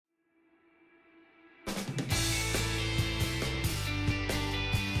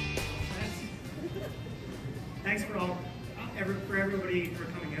thanks for everybody for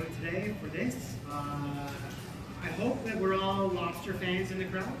coming out today for this. I hope that we're all lobster fans in the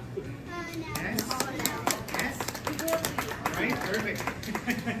crowd. No. Yes. Yes. All right. Perfect.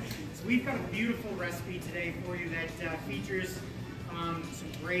 So we've got a beautiful recipe today for you that features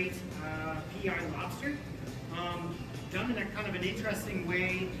some great PEI lobster, done in a kind of an interesting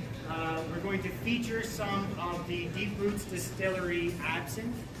way. We're going to feature some of the Deep Roots Distillery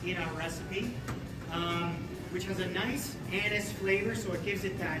absinthe in our recipe, which has a nice anise flavor, so it gives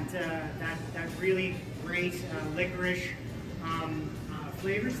it that really great licorice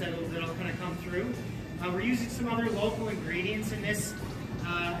flavors that'll kind of come through. We're using some other local ingredients in this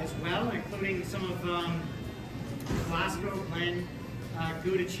as well, including some of Glasgow Glen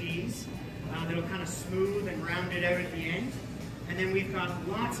Gouda cheese that'll kind of smooth and round it out at the end. And then we've got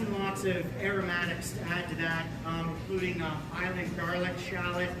lots and lots of aromatics to add to that, including island garlic,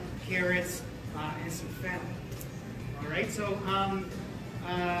 shallot, carrots, and some fennel. All right, so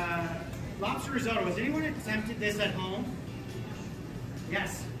lobster risotto. Has anyone attempted this at home?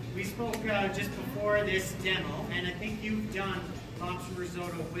 Yes, we spoke just before this demo, and I think you've done lobster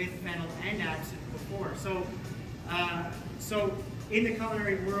risotto with fennel and absinthe before. So, so in the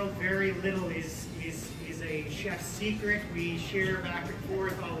culinary world, very little is a chef's secret. We share back and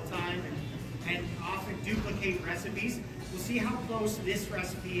forth all the time and often duplicate recipes. We'll see how close this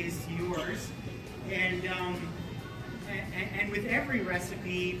recipe is to yours. And with every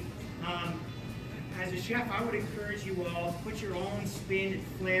recipe, as a chef, I would encourage you all to put your own spin and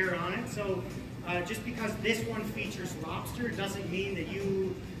flair on it. So just because this one features lobster doesn't mean that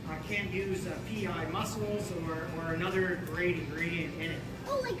you can't use PEI mussels or another great ingredient in it.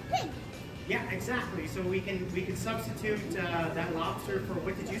 Oh, like pig. Yeah, exactly. So we can substitute that lobster for,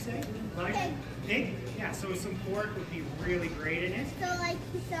 what did you say? Like? Pig. Pig? Yeah, so some pork would be really great in it. So like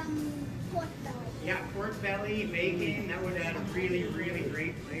some pork belly. Yeah, pork belly, bacon, that would add a really, really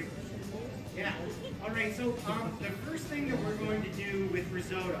great flavor. Yeah. All right, so the first thing that we're going to do with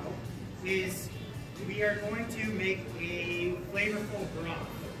risotto is we are going to make a flavorful broth.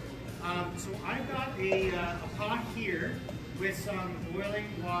 So I've got a pot here with some boiling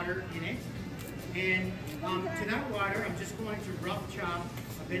water in it. And to that water, I'm just going to rough chop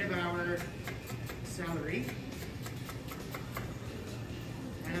a bit of our celery.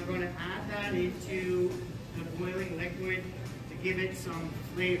 And I'm going to add that into the boiling liquid to give it some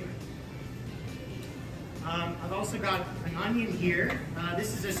flavor. I've also got an onion here.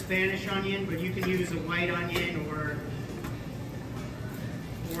 This is a Spanish onion, but you can use a white onion or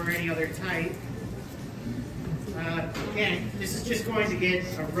any other type. Again, this is just going to get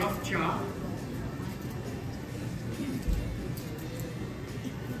a rough chop.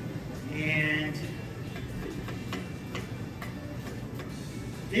 And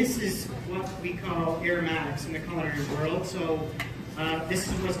this is what we call aromatics in the culinary world. So this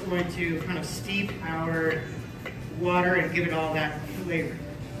is what's going to kind of steep our water and give it all that flavor.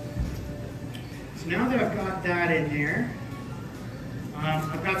 So now that I've got that in there,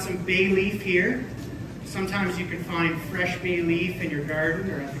 I've got some bay leaf here. Sometimes you can find fresh bay leaf in your garden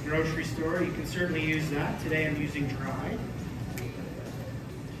or at the grocery store. You can certainly use that. Today I'm using dried.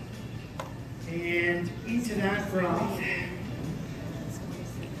 And into that broth,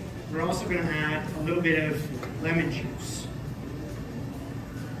 we're also going to add a little bit of lemon juice.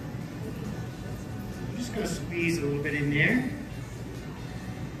 I'm just going to squeeze a little bit in there.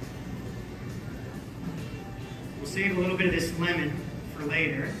 We'll save a little bit of this lemon for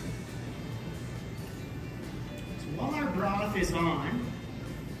later. So while our broth is on,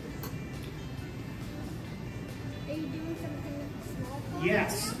 Are you doing something with the small pot?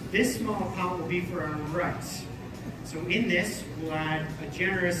 yes, this small pot will be for our rice. So in this, we'll add a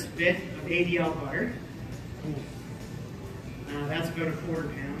generous bit of ADL butter. That's about a quarter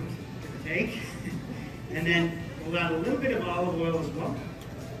pound, give or take. And then we'll add a little bit of olive oil as well.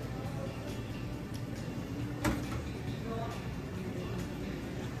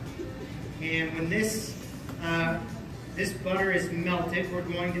 And when this butter is melted, we're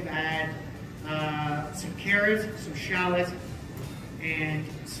going to add some carrot, some shallot, and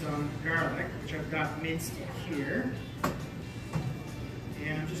some garlic, which I've got minced here.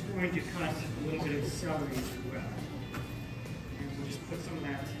 And I'm just going to cut a little bit of celery as well. And we'll just put some of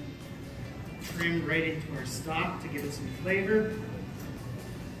that trim right into our stock to give it some flavor.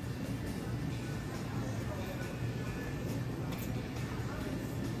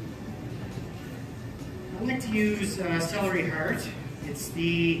 I like to use celery heart. It's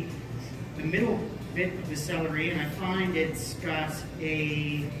the middle bit of the celery, and I find it's got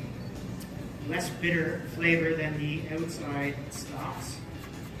a less bitter flavor than the outside stalks.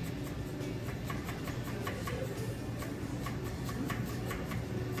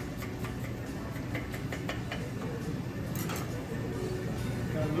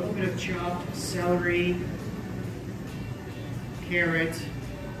 a little bit of chopped celery, carrot,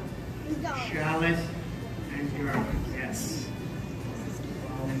 shallot, and garlic. Yes.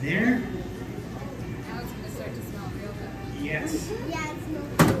 All in there. Now it's going to start to smell real good. Yes. Yeah, it smells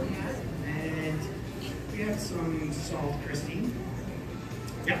good. And we have some salt, Christine.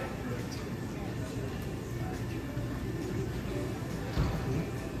 Yep.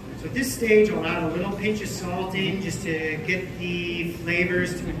 So at this stage, I'll add a little pinch of salt in just to get the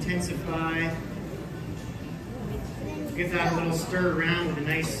flavors to intensify. Give that a little stir around with a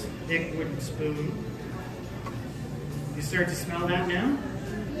nice thick wooden spoon. You start to smell that now?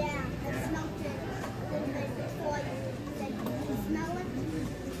 Yeah, I smelled it a little bit before you said you can smell it.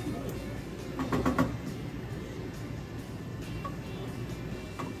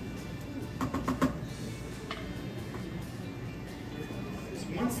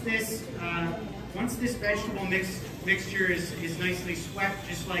 Once this vegetable mixture is nicely swept,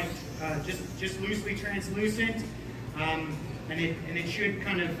 just like just loosely translucent, and it should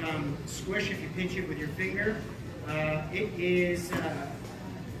kind of squish if you pinch it with your finger.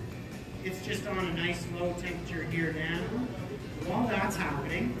 It's just on a nice low temperature here now. While that's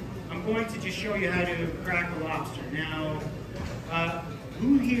happening, I'm going to just show you how to crack a lobster. Now,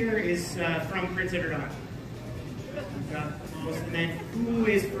 who here is from Prince Edward Island? We've got most of the men. Who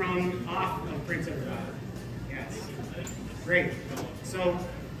is from off of Prince Edward Island? Yes. Great. So,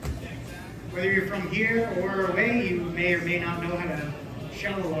 whether you're from here or away, you may or may not know how to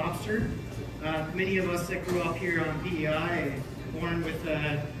shell a lobster. Many of us that grew up here on PEI, born with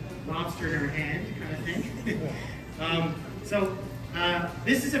a lobster in our hand, kind of thing.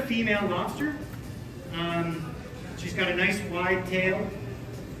 This is a female lobster. She's got a nice wide tail,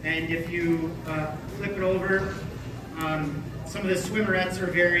 and if you flip it over, some of the swimmerettes are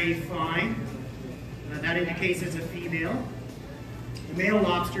very fine. That indicates it's a female. The male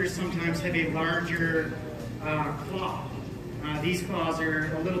lobsters sometimes have a larger claw. These claws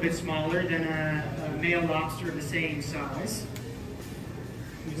are a little bit smaller than a male lobster of the same size.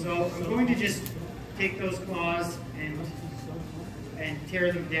 So I'm going to just take those claws and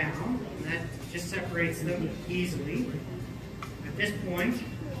tear them down, and that just separates them easily. At this point,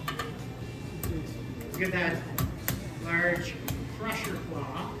 give that large crusher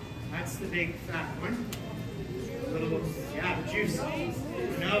claw. That's the big fat one. A little, yeah, the juice.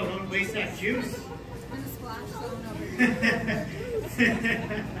 No, don't waste that juice. It's been a splash zone over here.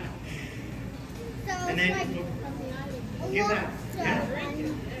 So And it's then like we'll a give lobster. that. Yeah. And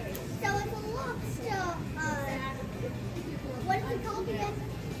so it's a lobster. What is it called again?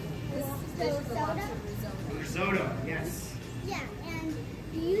 This is the Soda? lobster risotto. Risotto, yes. Yeah, and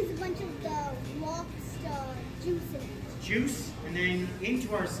you use a bunch of the lobster juice in it. Juice, and then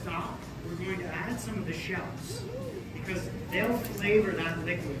into our stock, we're going to add some of the shells because they'll flavor that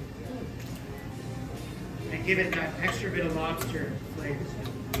liquid and give it that extra bit of lobster flavor.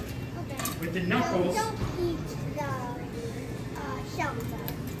 Okay. With the So knuckles, don't eat the shells.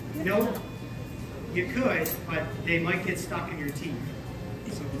 nope, you could, but they might get stuck in your teeth.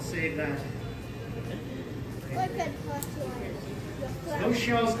 So we'll save that. Or it could hurt your throat. Those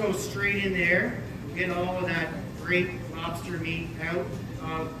shells go straight in there. Get all of that great lobster meat out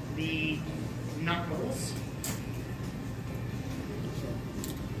of the knuckles.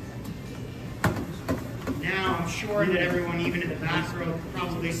 Now I'm sure that everyone, even in the back row, can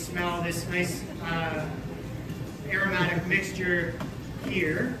probably smell this nice aromatic mixture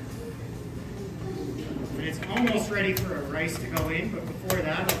here. And it's almost ready for a rice to go in, but before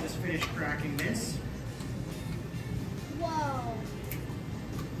that, I'll just finish cracking this. Whoa.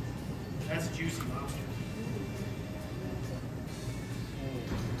 That's juicy lobster.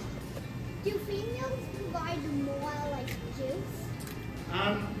 Do females provide more like juice?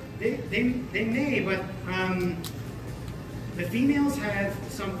 They may, but the females have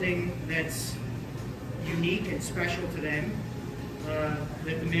something that's unique and special to them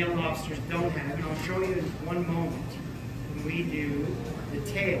that the male lobsters don't have, and I'll show you in one moment when we do the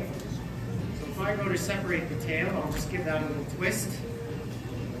tail. So if I go to separate the tail, I'll just give that a little twist,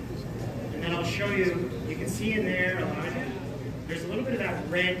 and then I'll show you, you can see in there, Elijah, there's a little bit of that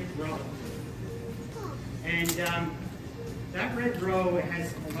red roe. And that red roe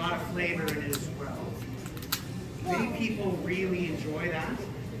has a lot of flavor in it as well. Many people really enjoy that.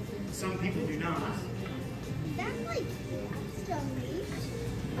 Some people do not. That's like lobster meat.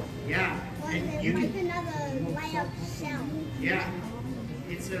 Yeah. Or is And it you like can, another layer of shell? yeah.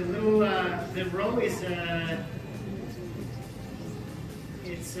 It's a little, the roe is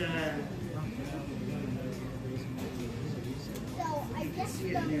it's So I guess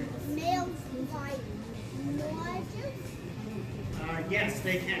the males provide more juice? Yes,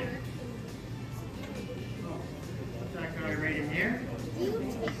 they can. Oh, put that guy right in there. Do you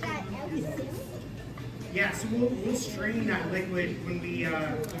take that out soon? Yeah, so we'll strain that liquid when we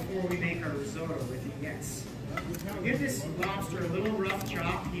before we make our risotto with it. Yes. I'll give this lobster a little rough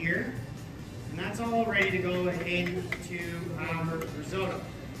chop here, and that's all ready to go into our risotto.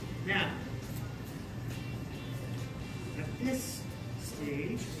 Now, at this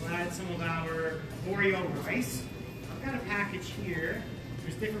stage, we'll add some of our Oreo rice. I've got a package here.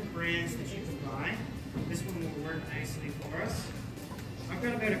 There's different brands that you can buy. This one will work nicely for us. I've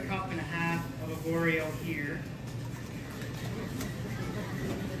got about 1.5 cups of Oreo here.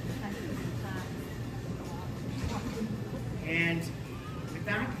 And with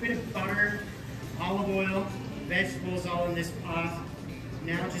that bit of butter, olive oil, vegetables all in this pot,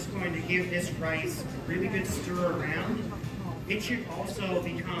 now just going to give this rice a really good stir around. It should also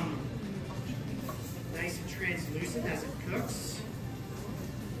become nice and translucent as it cooks.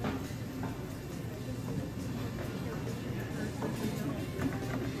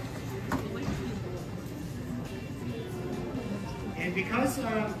 And because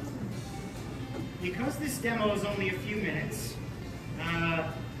this demo is only a few minutes,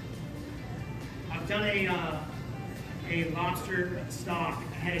 I've done a lobster stock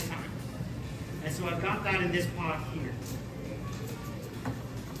ahead of time. And so I've got that in this pot here.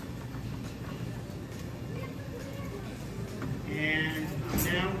 And I'm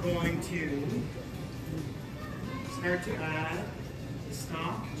now going to start to add the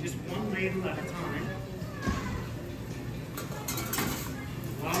stock, just one ladle at a time,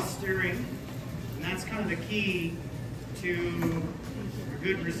 while stirring. And that's kind of the key to a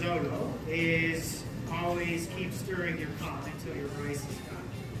good risotto, is always keep stirring your pot until your rice is done.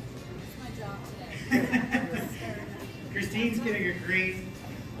 That's my job today. Christine's getting a great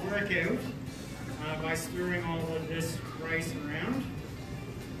workout by stirring all of this rice around.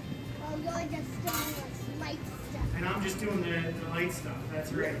 Well, you're just doing the light stuff. And I'm just doing the light stuff,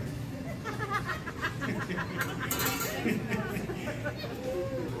 that's right.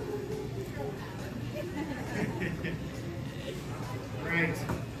 Right.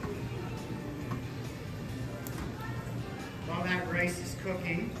 While that rice is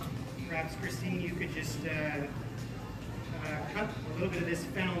cooking, perhaps Christine, you could just cut a little bit of this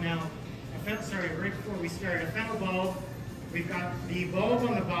fennel now. Right before we start, a fennel bulb. We've got the bulb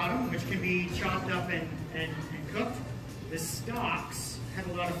on the bottom, which can be chopped up and cooked. The stalks have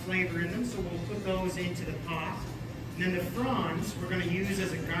a lot of flavor in them, so we'll put those into the pot. And then the fronds we're going to use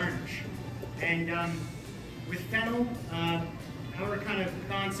as a garnish. And with fennel, our kind of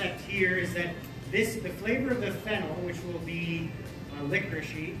concept here is that the flavor of the fennel, which will be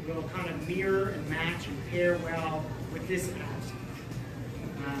licoricey, will kind of mirror and match and pair well with this absinthe.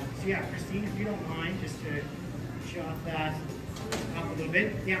 So yeah, Christine, if you don't mind, just to chop that up a little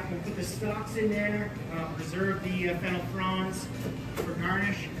bit. Yeah, we'll put the stalks in there, reserve the fennel fronds for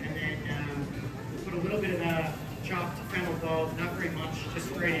garnish, and then we'll put a little bit of a chopped fennel bulb, not very much, just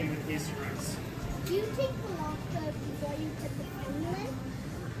right in with this rice. Do you take the lobster before you put the fennel in?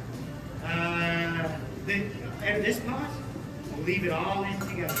 Out of this pot, we'll leave it all in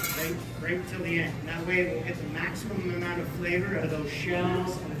together, right until the end. And that way we'll get the maximum amount of flavor out of those shells,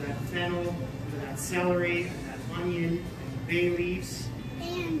 out of that fennel, out of that celery, out of that onion, and bay leaves.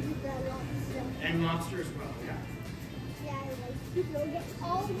 And the lobster. And lobster as well, yeah. Yeah, you'll get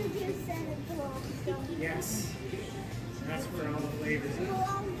all the juice out of the lobster. Yes. So that's where all the flavors Will are.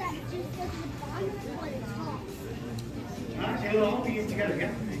 all that juice at the bottom or the top? It'll all be in together,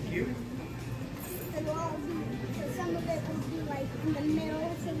 yeah. Thank you. It will all be, so some of it will be like in the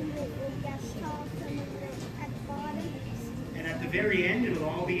middle, some of it will get top, some of it at the bottom. And at the very end, it'll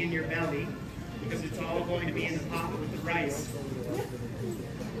all be in your belly, because it's all going to be in the pot with the rice.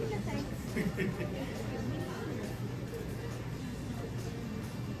 Thanks.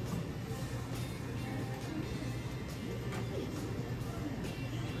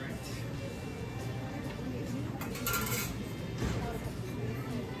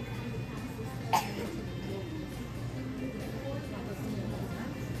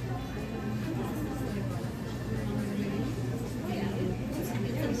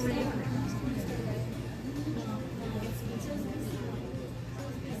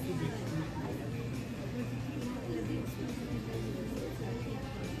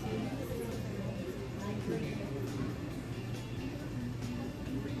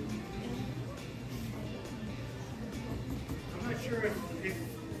 If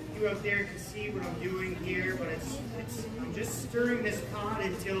you out there can see what I'm doing here, but I'm just stirring this pot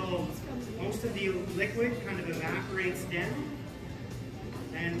until most of the liquid kind of evaporates down.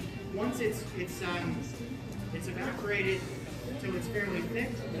 And once it's evaporated till it's fairly thick.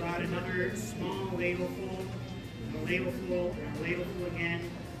 We'll add another small ladleful, and a ladleful, and a ladleful again,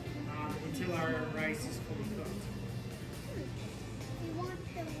 until our rice is fully cooked. You want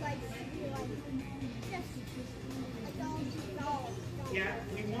the rice to be like just all. Yeah,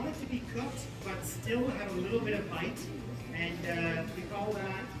 we want it to be cooked, but still have a little bit of bite, and we call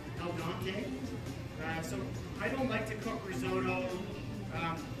that al dente. So I don't like to cook risotto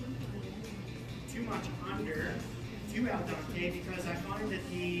too much under to al dente because I find that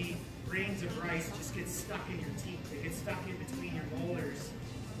the grains of rice just get stuck in your teeth. They get stuck in between your molars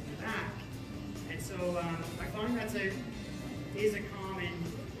in the back. And so I find that's a common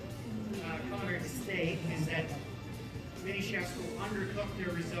culinary mistake, is that many chefs will undercook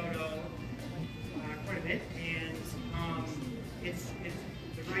their risotto quite a bit, and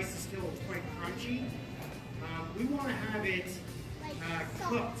the rice is still quite crunchy. We want to have it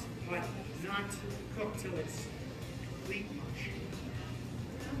cooked, but not cooked till it's complete mush.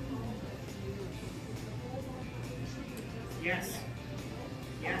 Yes.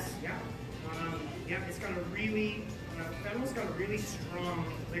 Yes, yeah. Yeah, it's got a really, fennel's got a really strong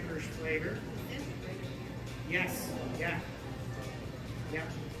licorice flavor. Yes, yeah. Yeah.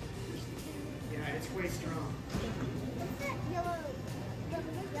 Yeah, it's quite strong. What's that yellow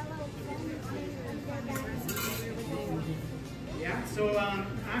Yeah, so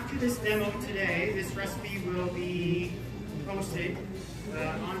after this demo today, this recipe will be posted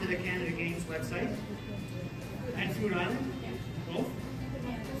onto the Canada Games website and Food Island, both.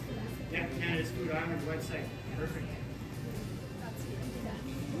 Yeah, Canada's Food Island website. Perfect.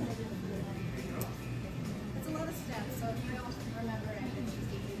 It's a lot of steps, so if you don't remember it, it's just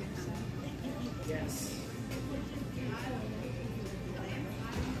easy to come. Yes.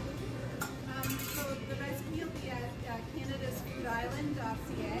 So the recipe will be at Canada's Food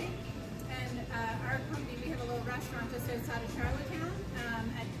Island.ca, and our company, we have a little restaurant just outside of Charlottetown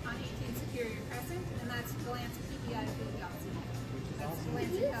on 18 Superior Crescent, and that's Gallant's PEI Food.ca. That's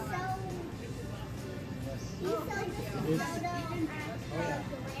Gallant's Do you Gallant. sell this risotto at Gallant?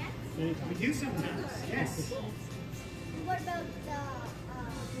 We do sometimes, yes. What about the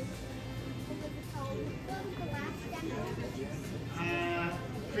what was it called? What was the last demo?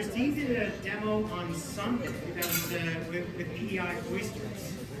 Christine did a demo on Sunday that was with PEI oysters.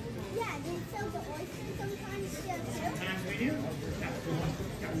 Yeah, do you sell the oysters sometimes too? Sometimes we do. Yeah.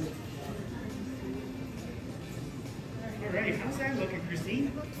 Yeah. All right, how's that looking,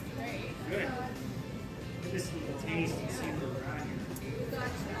 Christine? Looks great. Good. Give this a little taste and see where we're at here. We've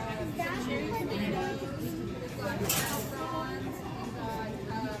got That's cherry what tomatoes, we've got shell prawns, we've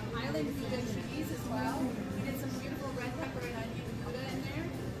got island Gouda cheese as well. We did some beautiful red pepper and onion Gouda in there.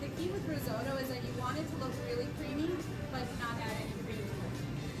 The key with risotto is that you want it to look really creamy, but not add any cream to it.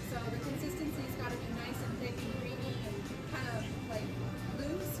 So the consistency's got to be nice and thick and creamy and kind of like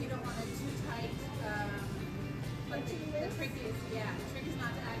loose. You don't want it too tight. But the trick is, the trick is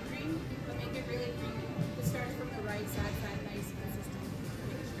not to add cream, but make it really creamy. It starts from the rice, adds that nice consistency.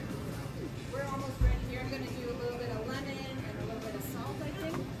 We're almost ready here. I'm going to do a little bit of lemon and a little bit of salt, I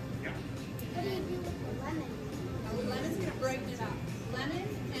think. Yeah. What do you do with the lemon? Now the lemon's going to brighten it up. Lemon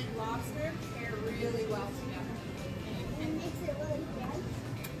and lobster pair really well together. It makes it really bright.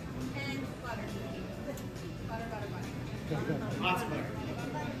 And butter. Butter, butter, butter. Lots of butter.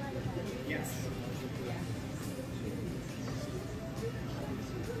 Butter. Yes. Yeah.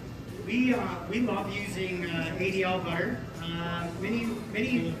 We love using ADL butter.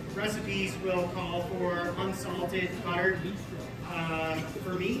 Many recipes will call for unsalted butter.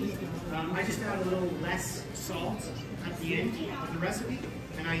 For me, I just add a little less salt at the end of the recipe,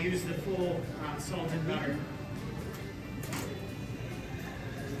 and I use the full salted butter.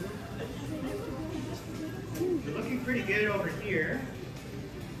 You're looking pretty good over here.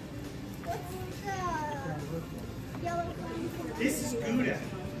 What's the yellow one? This is Gouda,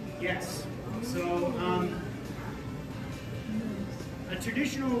 yes. So a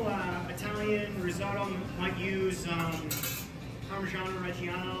traditional Italian risotto might use Parmigiano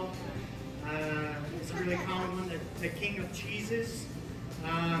Reggiano. It's a really common one, the king of cheeses.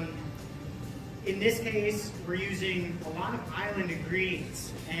 In this case, we're using a lot of island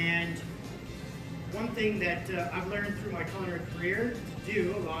ingredients, and one thing that I've learned through my culinary career to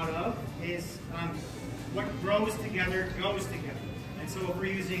do a lot of is what grows together goes together. And so if we're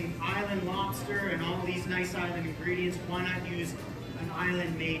using island lobster and all these nice island ingredients, why not use an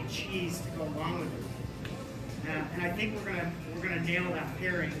island-made cheese to go along with it? And I think we're gonna nail that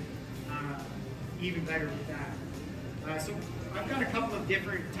pairing even better with that. So I've got a couple of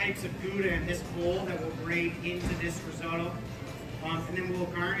different types of Gouda in this bowl that will grate into this risotto. And then we'll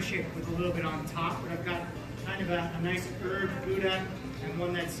garnish it with a little bit on top. But I've got kind of a nice herb Gouda and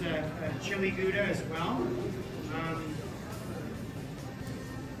one that's a chili Gouda as well.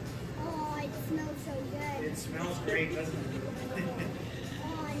 Oh, it smells so good. It smells great, doesn't it?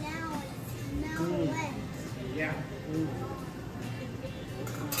 Oh, now it smells wet. Yeah. It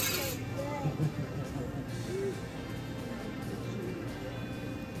smells so good.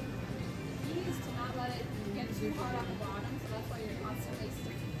 Key is to not let it get too hot on the bottom, so that's why you're constantly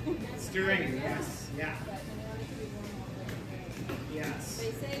Stirring, yes, yeah. But in order to be warm all day. Yes.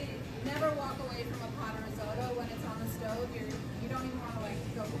 They say never walk away from a pot of risotto when it's on the stove. You don't even want to like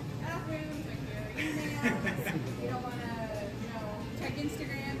go to the bathroom, check your emails. You don't want to, check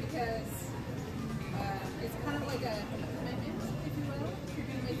Instagram because it's kind of like a commitment, if you will. If you're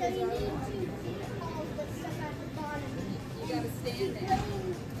gonna make So you risotto, need to keep all the stuff at the bottom. you gotta stand Keep there.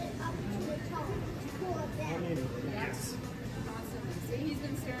 bringing it up to the top to cool it down. Yes. Constantly. See, he's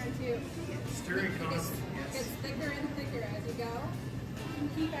been stirring too. Stirring It gets constantly, yes. thicker and thicker as you go. You can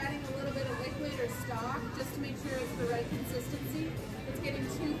keep adding a little bit of liquid or stock just to make sure it's the right consistency. If it's getting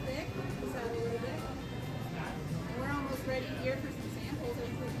too thick, just add a little bit. And we're almost ready here for some samples. I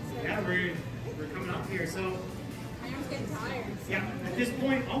think we can start. Yeah, we're coming up here. So My arm's getting tired. So. yeah, at this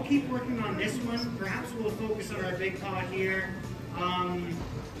point, I'll keep working on this one. Perhaps we'll focus on our big pot here.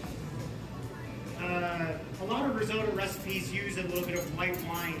 A lot of risotto recipes use a little bit of white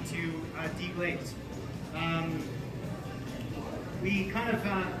wine to deglaze.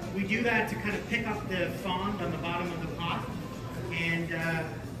 We do that to kind of pick up the fond on the bottom of the pot. And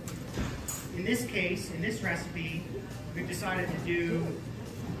in this case, in this recipe, we've decided to do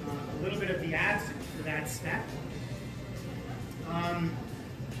a little bit of the absinthe for that step.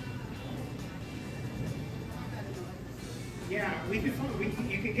 Yeah, you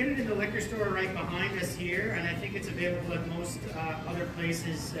can get it in the liquor store right behind us here, and I think it's available at most other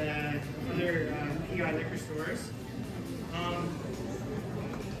places, other PEI liquor stores.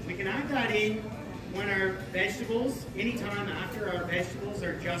 We can add that in when our vegetables, anytime after our vegetables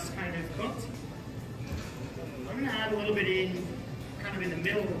are just kind of cooked. I'm going to add a little bit in, kind of in the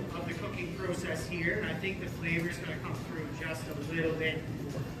middle of the cooking process here, and I think the flavor is going to come through just a little bit.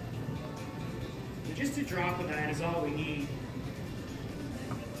 Just a drop of that is all we need.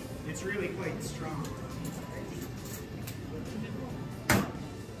 It's really quite strong.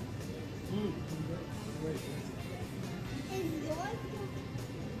 Is your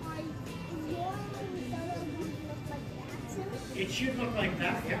risotto look like that? It should look like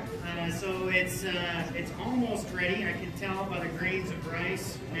that, yeah. So it's almost ready. I can tell by the grains of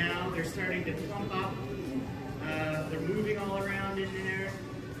rice now. They're starting to plump up. They're moving all around in there.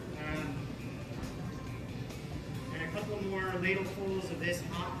 And a couple more ladlefuls of this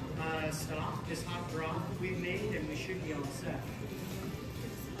hot stock, this hot broth that we've made, and we should be all set.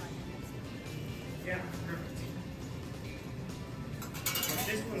 Yeah, perfect. If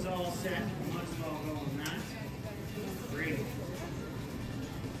this one's all set, we might as well go on that. Great.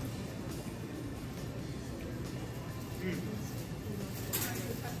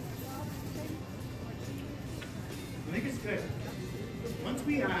 I think it's good. Once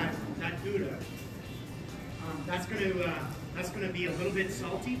we add that Gouda, that's going to be a little bit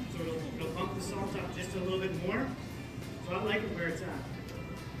salty, so it'll bump the salt up just a little bit more. So I like it where it's at.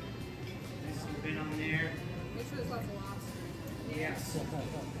 Nice little bit on there. Make sure there's lots of lobster. Yes.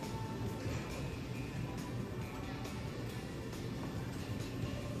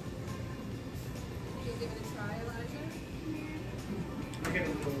 You'll give it a try, Elijah? I'll get a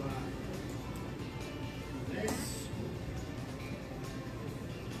little this.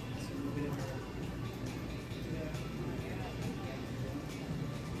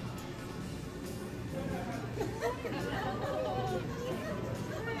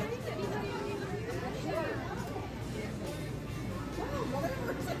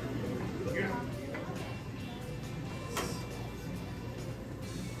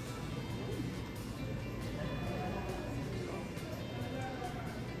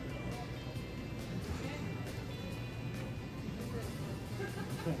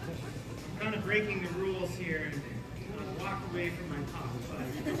 I'm kind of breaking the rules here and walk away from my pot.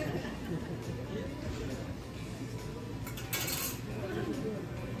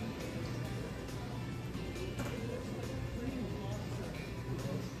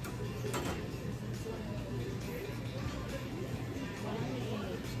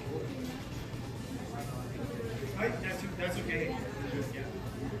 That's okay. Yeah.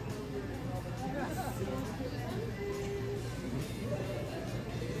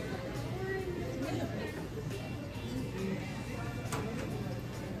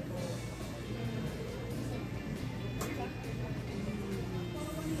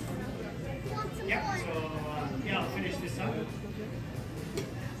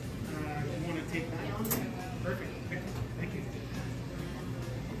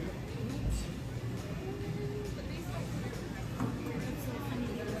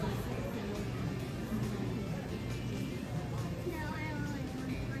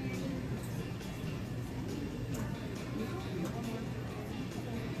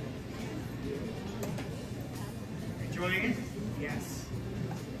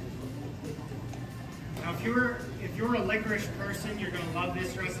 resin, you're going to love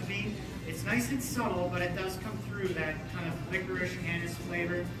this recipe. It's nice and subtle, but it does come through that kind of licorice anise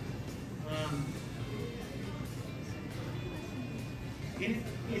flavor. In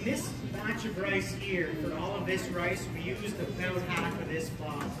this batch of rice here, for all of this rice, we used about half of this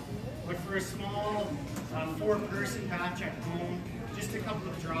bottle. But for a small 4-person batch at home, just a couple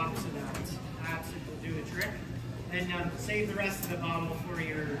of drops of that absinthe will do the trick. And save the rest of the bottle for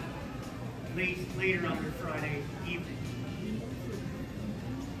your later on your Friday evening.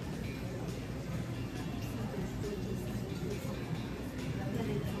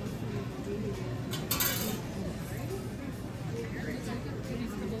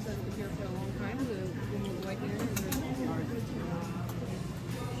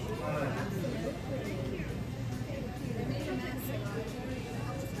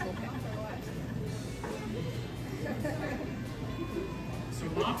 So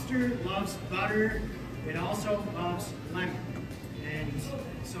lobster loves butter, it also loves lemon. And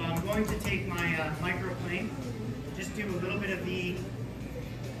so I'm going to take my microplane, just do a little bit of the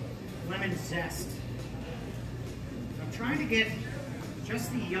lemon zest. I'm trying to get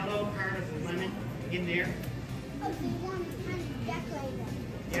just the yellow part of the lemon in there. Oh, so you want to kind of decorate it?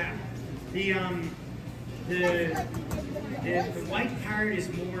 Yeah. The white part is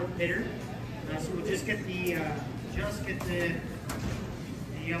more bitter, so we'll just get the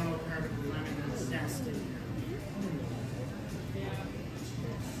yellow part of the lemon and the zest in there.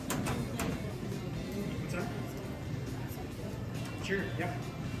 What's that? Sure. Yep.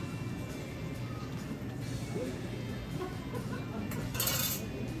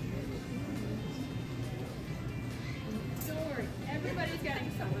 Don't worry, everybody's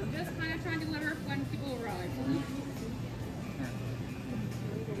getting some. I'm just kind of trying to deliver when people arrive.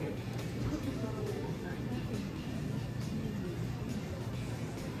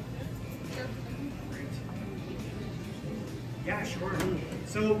 Yeah, sure.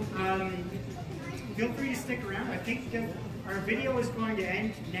 So feel free to stick around. I think our video is going to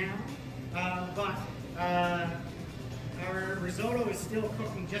end now, but our risotto is still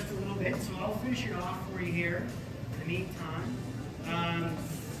cooking just a little bit, so I'll finish it off for you here in the meantime.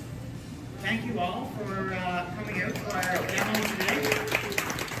 Thank you all for coming out to our demo today.